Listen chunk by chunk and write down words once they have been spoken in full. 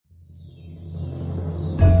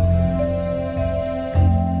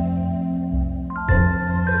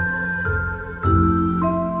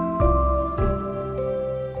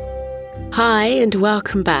Hi and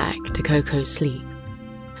welcome back to Coco Sleep.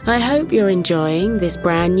 I hope you're enjoying this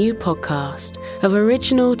brand new podcast of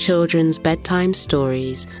original children's bedtime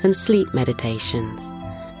stories and sleep meditations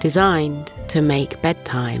designed to make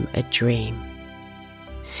bedtime a dream.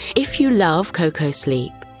 If you love Coco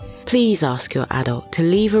Sleep, please ask your adult to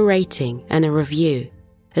leave a rating and a review,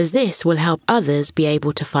 as this will help others be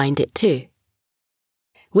able to find it too.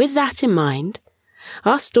 With that in mind,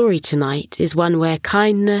 our story tonight is one where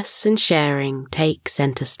kindness and sharing take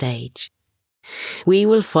centre stage. We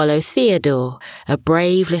will follow Theodore, a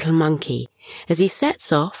brave little monkey, as he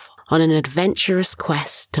sets off on an adventurous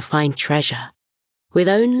quest to find treasure, with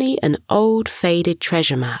only an old faded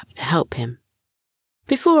treasure map to help him.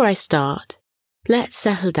 Before I start, let's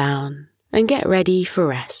settle down and get ready for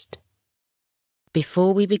rest.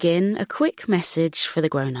 Before we begin, a quick message for the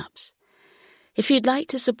grown-ups. If you'd like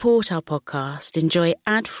to support our podcast, enjoy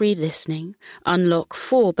ad-free listening, unlock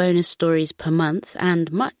 4 bonus stories per month, and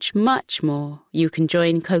much, much more, you can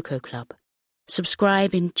join Coco Club.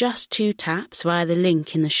 Subscribe in just 2 taps via the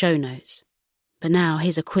link in the show notes. But now,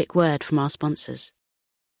 here's a quick word from our sponsors.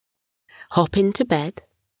 Hop into bed,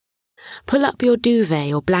 pull up your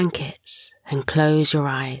duvet or blankets, and close your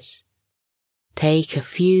eyes. Take a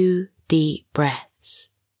few deep breaths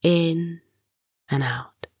in and out.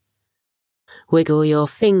 Wiggle your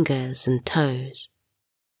fingers and toes.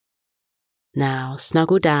 Now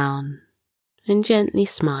snuggle down and gently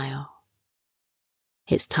smile.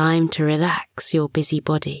 It's time to relax your busy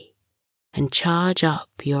body and charge up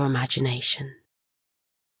your imagination.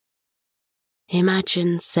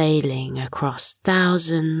 Imagine sailing across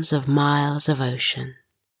thousands of miles of ocean.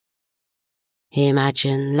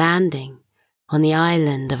 Imagine landing on the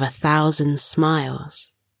island of 1,000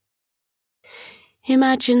 smiles.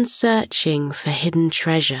 Imagine searching for hidden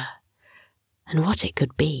treasure and what it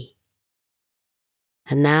could be.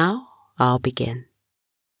 And now I'll begin.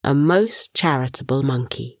 A Most Charitable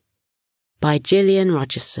Monkey by Gillian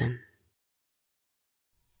Rogerson.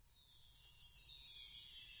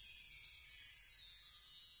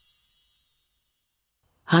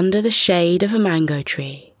 Under the shade of a mango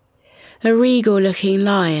tree, a regal-looking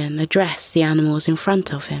lion addressed the animals in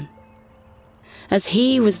front of him. As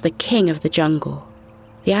he was the king of the jungle,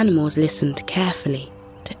 the animals listened carefully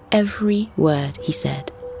to every word he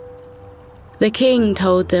said. The king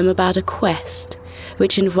told them about a quest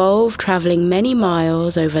which involved travelling many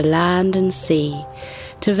miles over land and sea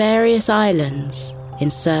to various islands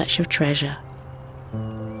in search of treasure.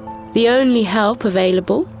 The only help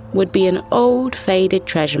available would be an old faded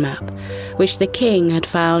treasure map which the king had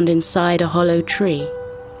found inside a hollow tree.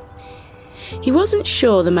 He wasn't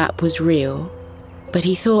sure the map was real, but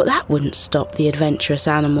he thought that wouldn't stop the adventurous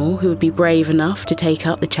animal who would be brave enough to take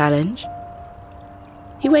up the challenge.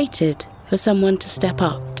 He waited for someone to step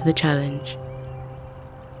up to the challenge.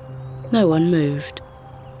 No one moved.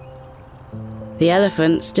 The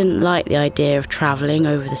elephants didn't like the idea of travelling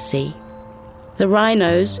over the sea. The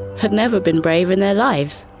rhinos had never been brave in their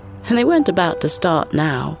lives, and they weren't about to start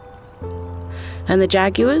now. And the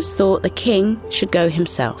jaguars thought the king should go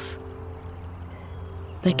himself.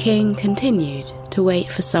 The king continued to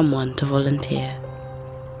wait for someone to volunteer.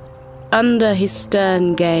 Under his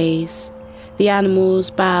stern gaze, the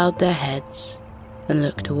animals bowed their heads and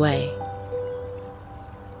looked away.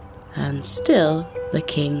 And still the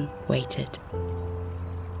king waited.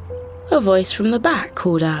 A voice from the back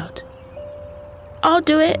called out, "I'll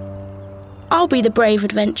do it. I'll be the brave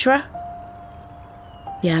adventurer."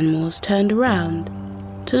 The animals turned around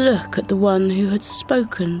to look at the one who had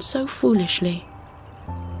spoken so foolishly.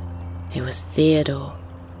 It was Theodore,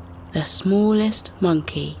 the smallest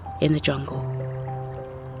monkey in the jungle.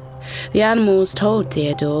 The animals told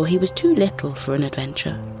Theodore he was too little for an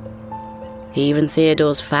adventure. Even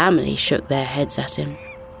Theodore's family shook their heads at him.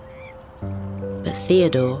 But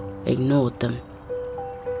Theodore ignored them.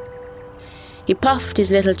 He puffed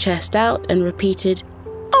his little chest out and repeated,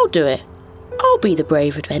 "I'll do it. I'll be the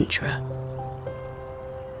brave adventurer."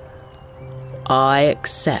 "I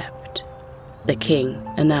accept," the king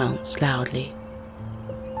announced loudly.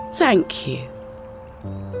 "Thank you.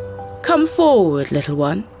 Come forward, little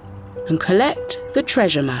one, and collect the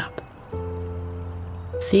treasure map."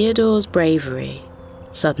 Theodore's bravery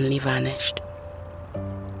suddenly vanished.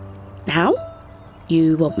 "Now?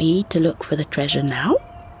 You want me to look for the treasure now?"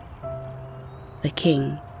 The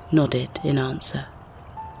king nodded in answer.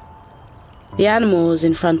 The animals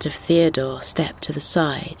in front of Theodore stepped to the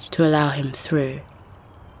side to allow him through.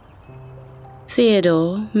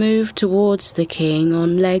 Theodore moved towards the king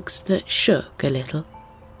on legs that shook a little.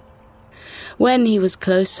 When he was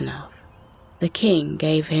close enough, the king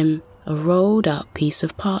gave him a rolled-up piece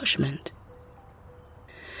of parchment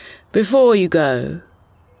 "Before you go,"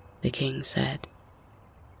 the king said,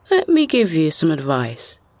 "let me give you some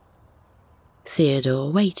advice."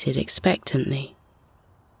 Theodore waited expectantly.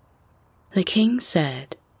 The king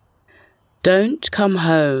said, "Don't come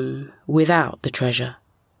home without the treasure,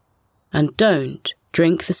 and don't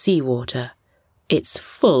drink the seawater. It's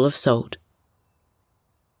full of salt."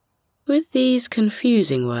 With these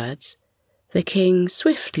confusing words, the king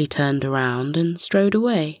swiftly turned around and strode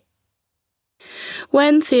away.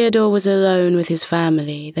 When Theodore was alone with his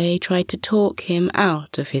family, they tried to talk him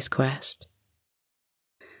out of his quest.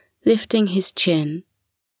 Lifting his chin,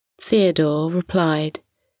 Theodore replied,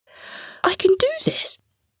 "I can do this.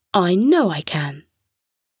 I know I can."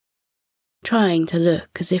 Trying to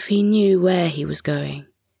look as if he knew where he was going,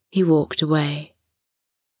 he walked away.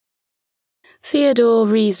 Theodore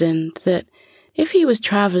reasoned that if he was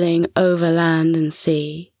travelling over land and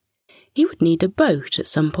sea, he would need a boat at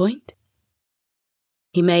some point.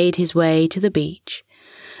 He made his way to the beach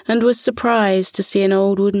and was surprised to see an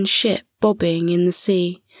old wooden ship bobbing in the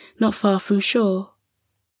sea not far from shore.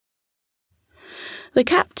 The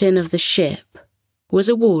captain of the ship was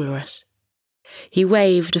a walrus. He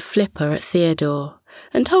waved a flipper at Theodore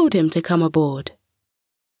and told him to come aboard.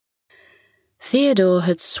 Theodore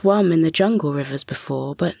had swum in the jungle rivers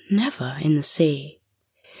before, but never in the sea.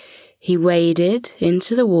 He waded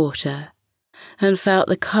into the water and felt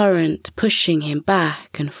the current pushing him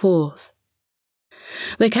back and forth.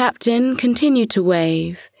 The captain continued to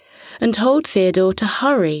wave and told Theodore to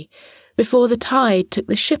hurry before the tide took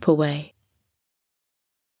the ship away.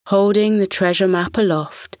 Holding the treasure map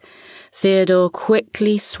aloft, Theodore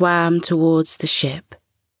quickly swam towards the ship.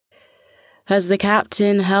 As the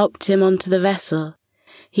captain helped him onto the vessel,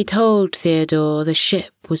 he told Theodore the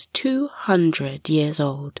ship was 200 years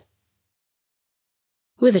old.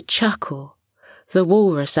 With a chuckle, the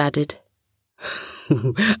walrus added,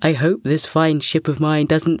 "I hope this fine ship of mine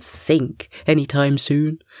doesn't sink any time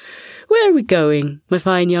soon. Where are we going, my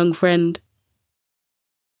fine young friend?"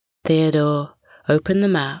 Theodore opened the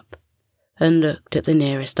map and looked at the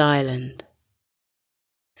nearest island.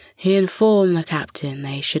 He informed the captain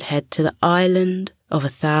they should head to the island of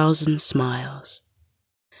 1,000 Smiles.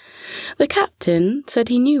 The captain said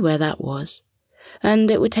he knew where that was,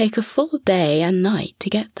 and it would take a full day and night to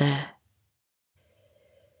get there.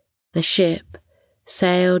 The ship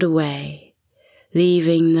sailed away,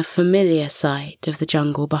 leaving the familiar sight of the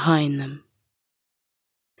jungle behind them.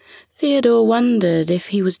 Theodore wondered if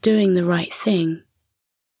he was doing the right thing,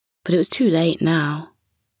 but it was too late now.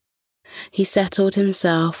 He settled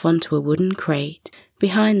himself onto a wooden crate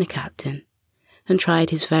behind the captain and tried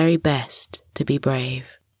his very best to be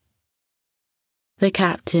brave. The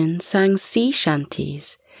captain sang sea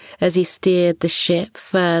shanties as he steered the ship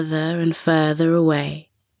further and further away.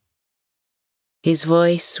 His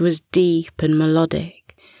voice was deep and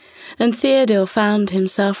melodic, and Theodore found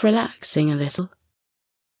himself relaxing a little.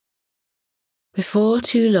 Before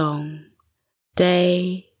too long,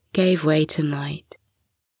 day gave way to night,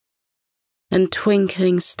 and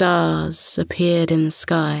twinkling stars appeared in the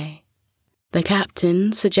sky. The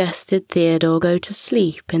captain suggested Theodore go to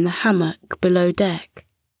sleep in the hammock below deck.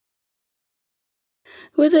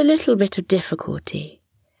 With a little bit of difficulty,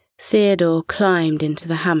 Theodore climbed into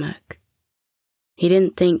the hammock. He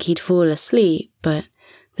didn't think he'd fall asleep, but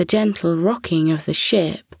the gentle rocking of the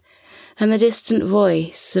ship and the distant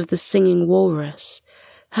voice of the singing walrus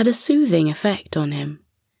had a soothing effect on him.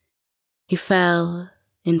 He fell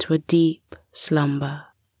into a deep slumber.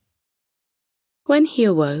 When he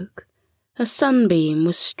awoke, a sunbeam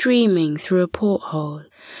was streaming through a porthole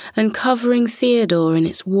and covering Theodore in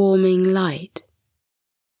its warming light.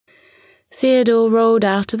 Theodore rolled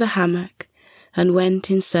out of the hammock and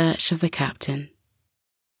went in search of the captain.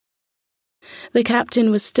 The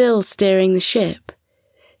captain was still steering the ship.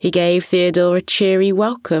 He gave Theodore a cheery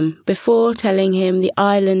welcome before telling him the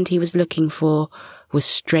island he was looking for was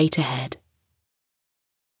straight ahead.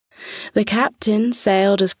 The captain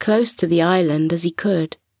sailed as close to the island as he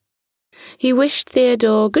could. He wished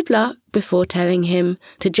Theodore good luck before telling him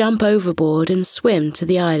to jump overboard and swim to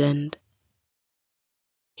the island.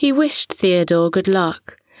 He wished Theodore good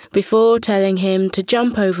luck before telling him to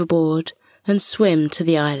jump overboard and swim to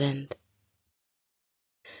the island.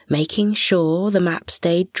 Making sure the map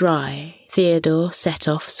stayed dry, Theodore set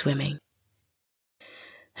off swimming.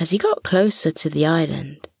 As he got closer to the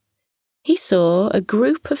island, he saw a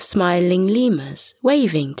group of smiling lemurs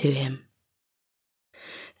waving to him.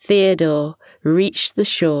 Theodore reached the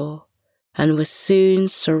shore and was soon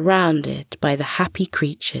surrounded by the happy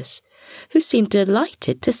creatures who seemed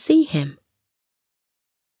delighted to see him.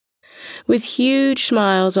 With huge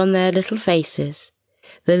smiles on their little faces,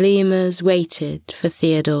 the lemurs waited for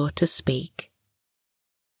Theodore to speak.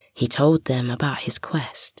 He told them about his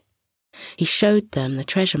quest. He showed them the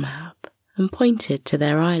treasure map and pointed to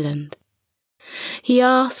their island. He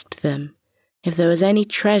asked them if there was any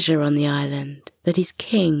treasure on the island that his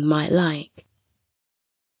king might like.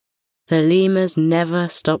 The lemurs never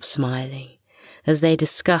stopped smiling as they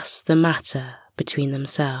discussed the matter between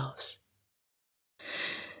themselves.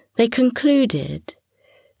 They concluded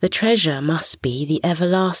the treasure must be the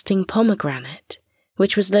everlasting pomegranate,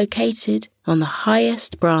 which was located on the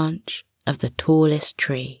highest branch of the tallest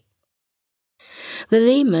tree. The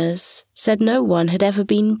lemurs said no one had ever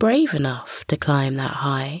been brave enough to climb that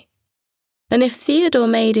high, and if Theodore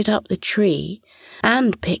made it up the tree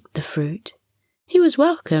and picked the fruit, he was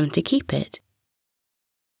welcome to keep it.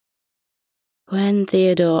 When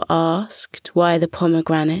Theodore asked why the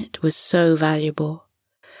pomegranate was so valuable,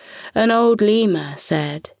 an old lemur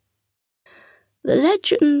said, "The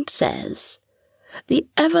legend says the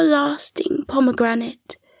everlasting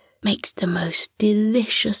pomegranate makes the most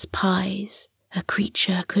delicious pies a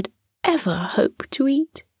creature could ever hope to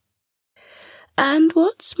eat. And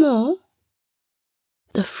what's more,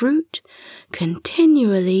 the fruit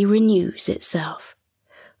continually renews itself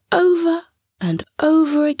over and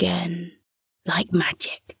over again like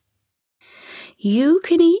magic. You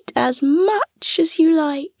can eat as much as you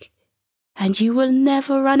like, and you will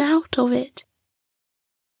never run out of it."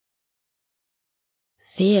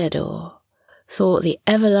 Theodore thought the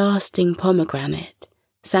everlasting pomegranate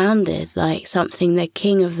sounded like something the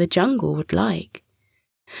king of the jungle would like,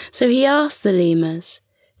 so he asked the lemurs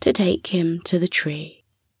to take him to the tree.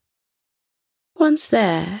 Once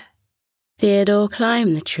there, Theodore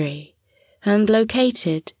climbed the tree and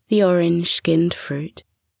located the orange-skinned fruit.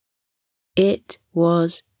 It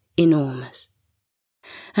was enormous,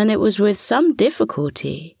 and it was with some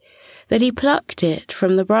difficulty that he plucked it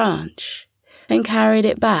from the branch and carried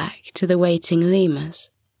it back to the waiting lemurs.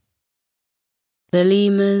 The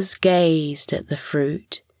lemurs gazed at the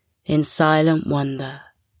fruit in silent wonder,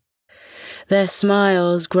 their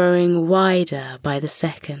smiles growing wider by the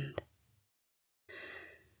second.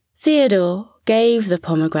 Theodore gave the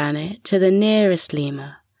pomegranate to the nearest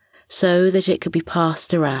lemur so that it could be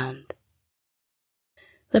passed around.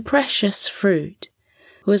 The precious fruit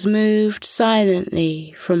was moved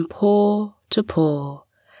silently from paw to paw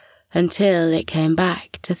until it came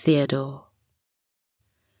back to Theodore.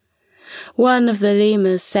 One of the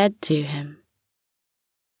lemurs said to him,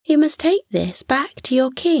 "You must take this back to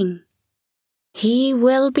your king. He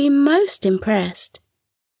will be most impressed.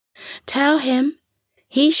 Tell him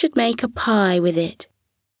he should make a pie with it.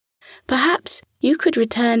 Perhaps you could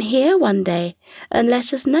return here one day and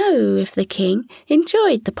let us know if the king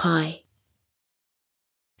enjoyed the pie."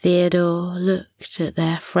 Theodore looked at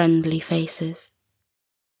their friendly faces.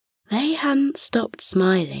 They hadn't stopped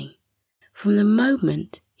smiling from the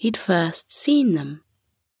moment he'd first seen them.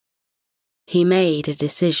 He made a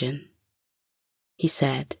decision. He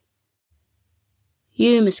said,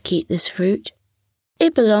 "You must keep this fruit.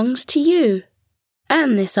 It belongs to you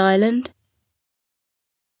and this island."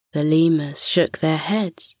 The lemurs shook their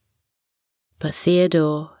heads, but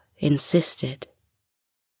Theodore insisted.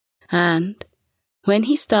 And when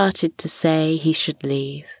he started to say he should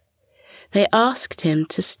leave, they asked him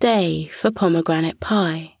to stay for pomegranate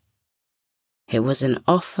pie. It was an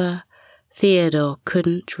offer Theodore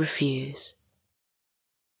couldn't refuse.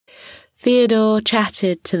 Theodore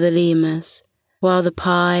chatted to the lemurs while the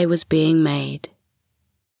pie was being made.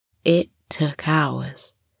 It took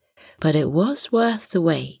hours, but it was worth the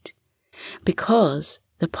wait because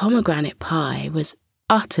the pomegranate pie was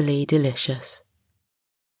utterly delicious.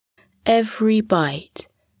 Every bite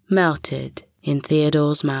melted in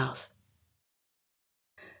Theodore's mouth.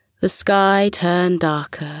 The sky turned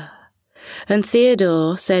darker, and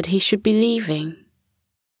Theodore said he should be leaving.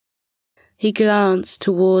 He glanced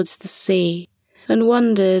towards the sea and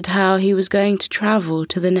wondered how he was going to travel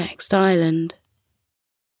to the next island.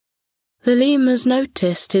 The lemurs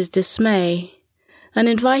noticed his dismay and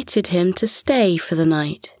invited him to stay for the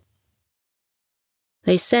night.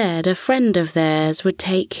 They said a friend of theirs would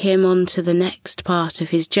take him on to the next part of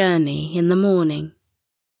his journey in the morning.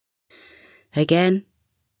 Again,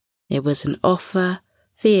 it was an offer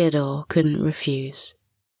Theodore couldn't refuse.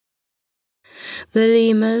 The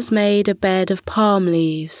lemurs made a bed of palm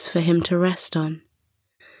leaves for him to rest on.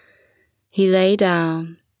 He lay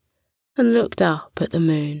down and looked up at the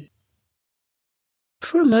moon.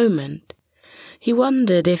 For a moment, he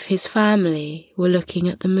wondered if his family were looking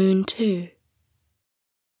at the moon too.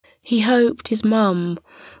 He hoped his mum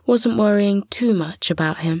wasn't worrying too much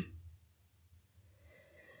about him.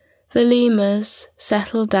 The lemurs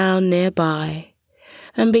settled down nearby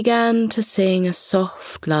and began to sing a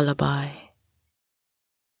soft lullaby.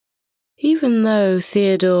 Even though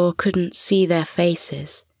Theodore couldn't see their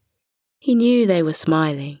faces, he knew they were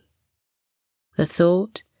smiling. The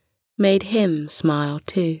thought made him smile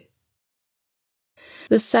too.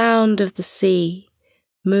 The sound of the sea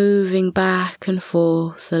moving back and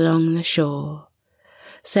forth along the shore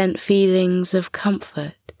sent feelings of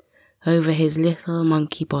comfort over his little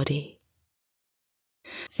monkey body.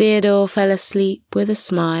 Theodore fell asleep with a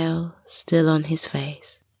smile still on his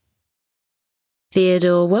face.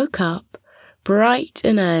 Theodore woke up bright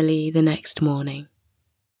and early the next morning.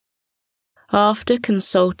 After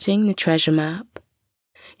consulting the treasure map,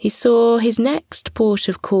 he saw his next port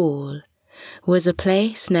of call was a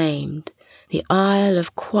place named the Isle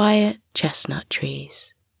of Quiet Chestnut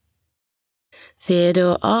Trees.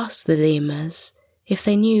 Theodore asked the lemurs if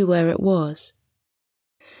they knew where it was.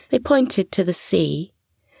 They pointed to the sea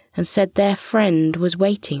and said their friend was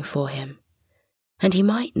waiting for him, and he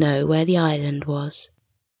might know where the island was.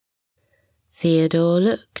 Theodore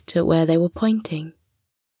looked at where they were pointing.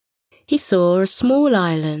 He saw a small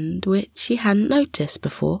island which he hadn't noticed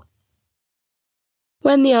before.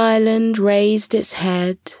 When the island raised its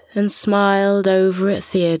head and smiled over at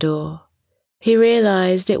Theodore, he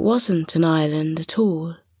realized it wasn't an island at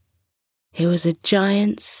all. It was a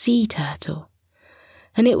giant sea turtle,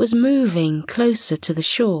 and it was moving closer to the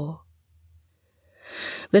shore.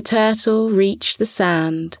 The turtle reached the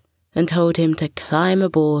sand and told him to climb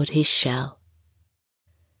aboard his shell.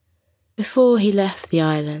 Before he left the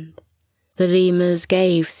island, the lemurs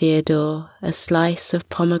gave Theodore a slice of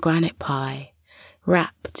pomegranate pie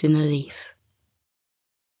wrapped in a leaf.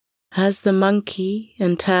 As the monkey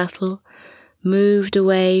and turtle moved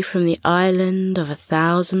away from the island of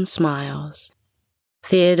 1,000 smiles,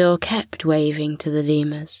 Theodore kept waving to the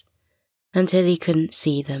lemurs until he couldn't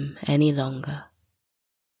see them any longer.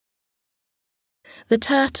 The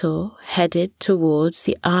turtle headed towards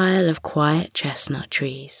the Isle of Quiet Chestnut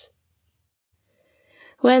Trees.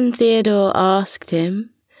 When Theodore asked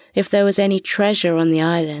him if there was any treasure on the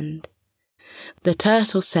island, the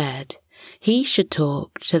turtle said he should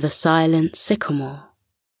talk to the silent sycamore.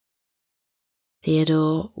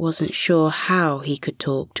 Theodore wasn't sure how he could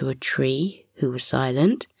talk to a tree who was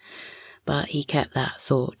silent, but he kept that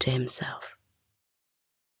thought to himself.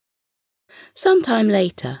 Sometime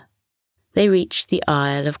later, they reached the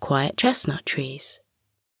Isle of Quiet Chestnut Trees.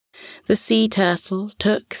 The sea turtle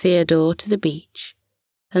took Theodore to the beach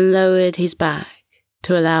and lowered his back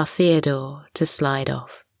to allow Theodore to slide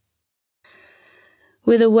off.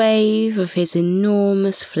 With a wave of his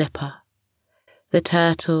enormous flipper, the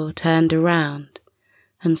turtle turned around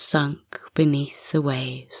and sunk beneath the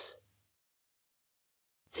waves.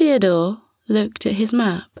 Theodore looked at his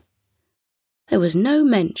map. There was no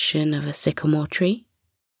mention of a sycamore tree,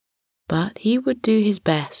 but he would do his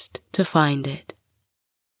best to find it.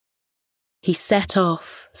 He set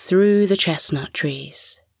off through the chestnut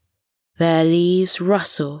trees. Their leaves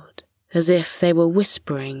rustled as if they were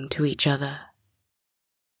whispering to each other.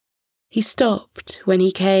 He stopped when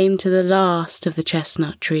he came to the last of the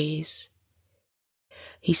chestnut trees.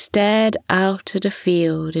 He stared out at a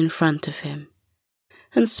field in front of him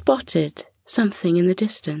and spotted something in the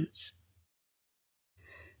distance.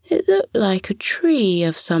 It looked like a tree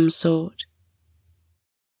of some sort.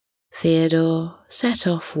 Theodore set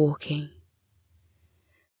off walking.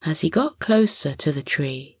 As he got closer to the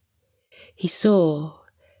tree, he saw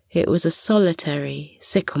it was a solitary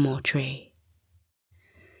sycamore tree.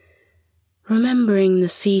 Remembering the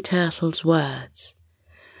sea turtle's words,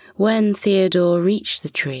 when Theodore reached the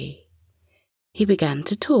tree, he began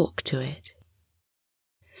to talk to it.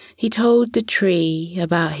 He told the tree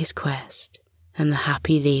about his quest and the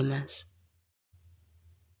happy lemurs.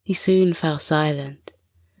 He soon fell silent,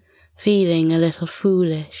 feeling a little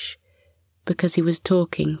foolish because he was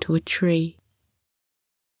talking to a tree.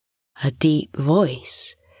 A deep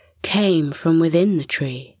voice came from within the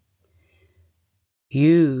tree.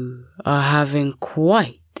 "You are having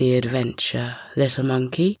quite the adventure, little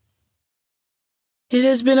monkey. It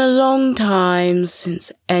has been a long time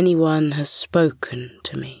since anyone has spoken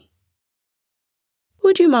to me.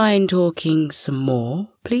 Would you mind talking some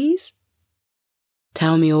more, please?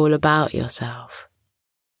 Tell me all about yourself."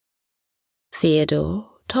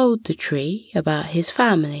 Theodore told the tree about his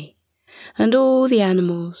family and all the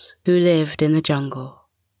animals who lived in the jungle.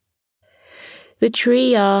 The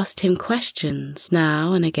tree asked him questions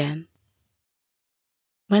now and again.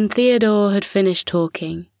 When Theodore had finished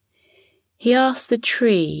talking, he asked the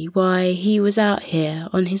tree why he was out here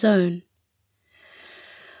on his own.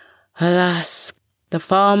 "Alas, The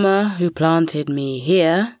farmer who planted me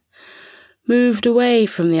here moved away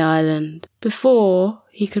from the island before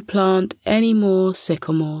he could plant any more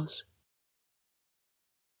sycamores.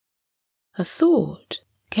 A thought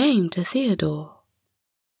came to Theodore,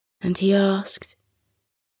 and he asked,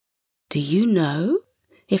 "Do you know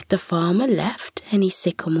if the farmer left any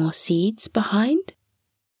sycamore seeds behind?"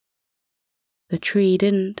 The tree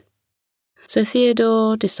didn't, so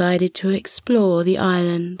Theodore decided to explore the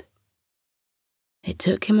island. It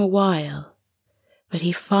took him a while, but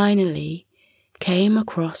he finally came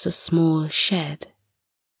across a small shed.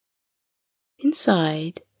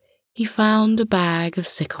 Inside, he found a bag of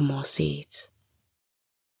sycamore seeds.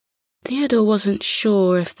 Theodore wasn't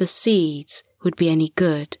sure if the seeds would be any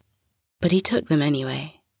good, but he took them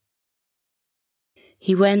anyway.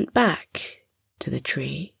 He went back to the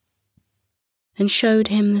tree and showed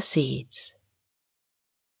him the seeds.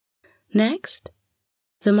 Next,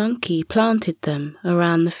 the monkey planted them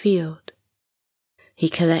around the field. He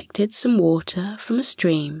collected some water from a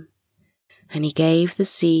stream, and he gave the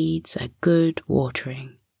seeds a good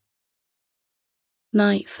watering.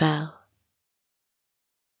 Night fell.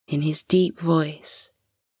 In his deep voice,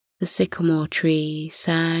 the sycamore tree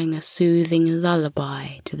sang a soothing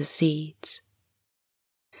lullaby to the seeds.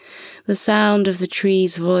 The sound of the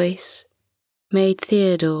tree's voice made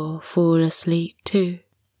Theodore fall asleep too.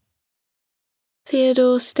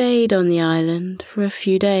 Theodore stayed on the island for a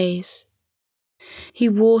few days. He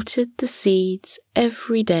watered the seeds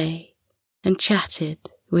every day and chatted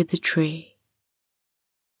with the tree.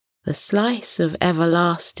 The slice of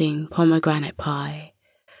everlasting pomegranate pie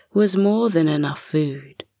was more than enough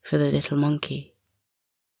food for the little monkey.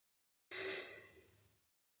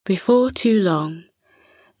 Before too long,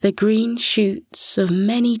 the green shoots of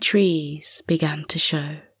many trees began to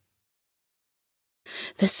show.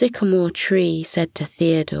 The sycamore tree said to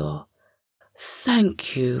Theodore,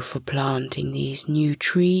 "Thank you for planting these new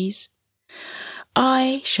trees.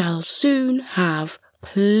 I shall soon have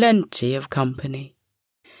plenty of company.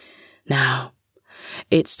 Now,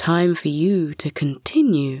 it's time for you to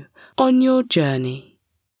continue on your journey."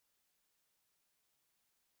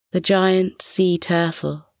 The giant sea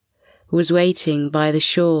turtle was waiting by the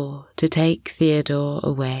shore to take Theodore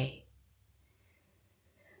away.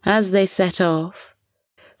 As they set off,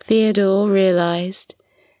 Theodore realized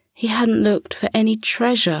he hadn't looked for any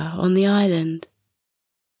treasure on the island,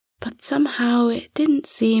 but somehow it didn't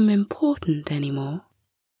seem important anymore.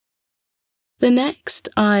 The next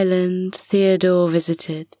island Theodore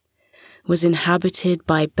visited was inhabited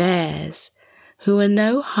by bears who were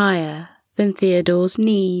no higher than Theodore's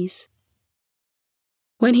knees.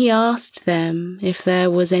 When he asked them if there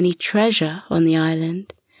was any treasure on the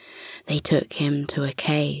island, they took him to a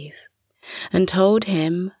cave and told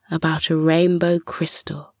him about a rainbow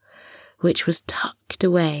crystal which was tucked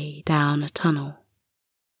away down a tunnel.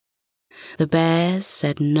 The bears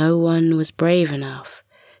said no one was brave enough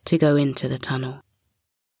to go into the tunnel,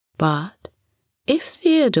 but if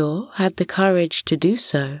Theodore had the courage to do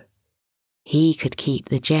so, he could keep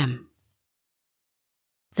the gem.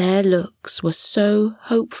 Their looks were so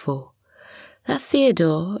hopeful that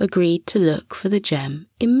Theodore agreed to look for the gem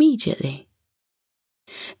immediately.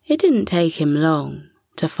 It didn't take him long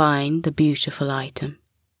to find the beautiful item.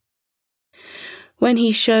 When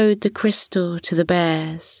he showed the crystal to the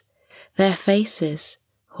bears, their faces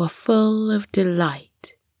were full of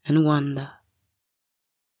delight and wonder.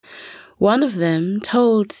 One of them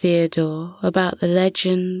told Theodore about the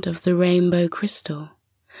legend of the rainbow crystal,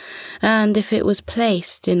 and if it was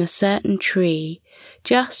placed in a certain tree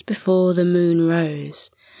just before the moon rose,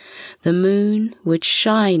 the moon would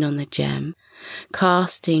shine on the gem,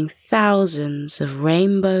 casting thousands of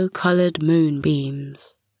rainbow-coloured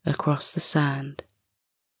moonbeams across the sand.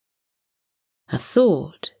 A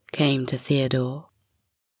thought came to Theodore.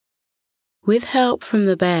 With help from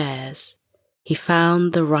the bears, he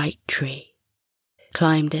found the right tree,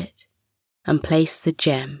 climbed it, and placed the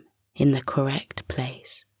gem in the correct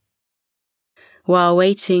place. While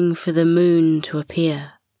waiting for the moon to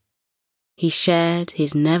appear, he shared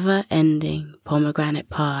his never-ending pomegranate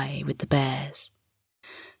pie with the bears,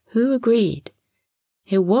 who agreed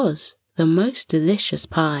it was the most delicious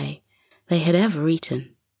pie they had ever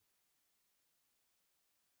eaten.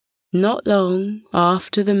 Not long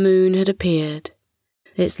after the moon had appeared,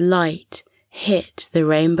 its light hit the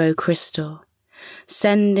rainbow crystal,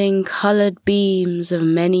 sending coloured beams of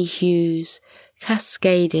many hues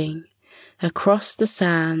cascading across the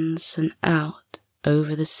sands and out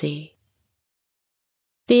over the sea.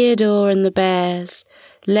 Theodore and the bears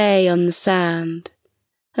lay on the sand,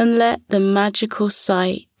 and let the magical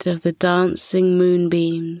sight of the dancing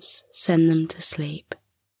moonbeams send them to sleep.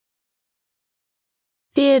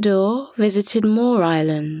 Theodore visited more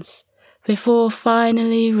islands before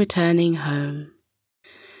finally returning home.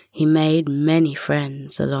 He made many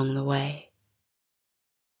friends along the way.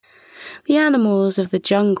 The animals of the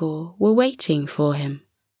jungle were waiting for him,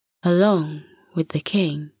 along with the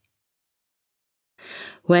king.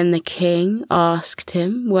 When the king asked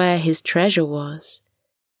him where his treasure was,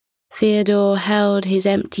 Theodore held his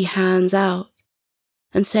empty hands out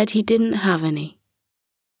and said he didn't have any.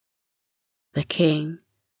 The king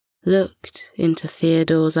looked into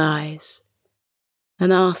Theodore's eyes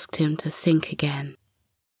and asked him to think again.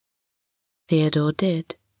 Theodore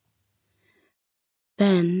did.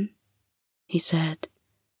 Then he said,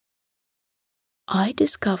 "I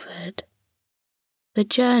discovered the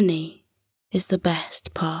journey is the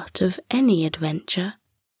best part of any adventure.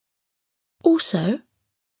 Also,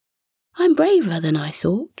 I'm braver than I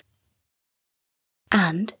thought.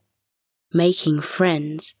 And making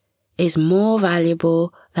friends is more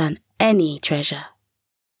valuable than any treasure."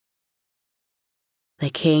 The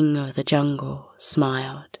king of the jungle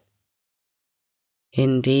smiled.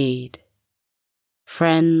 "Indeed,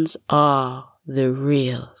 friends are the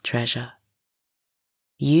real treasure.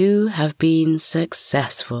 You have been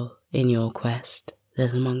successful in your quest,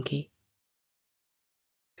 little monkey."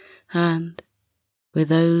 And with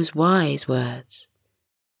those wise words,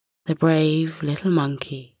 the brave little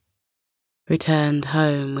monkey returned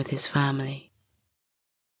home with his family.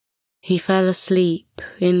 He fell asleep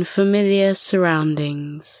in familiar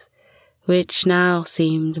surroundings, which now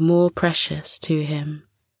seemed more precious to him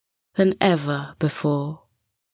than ever before.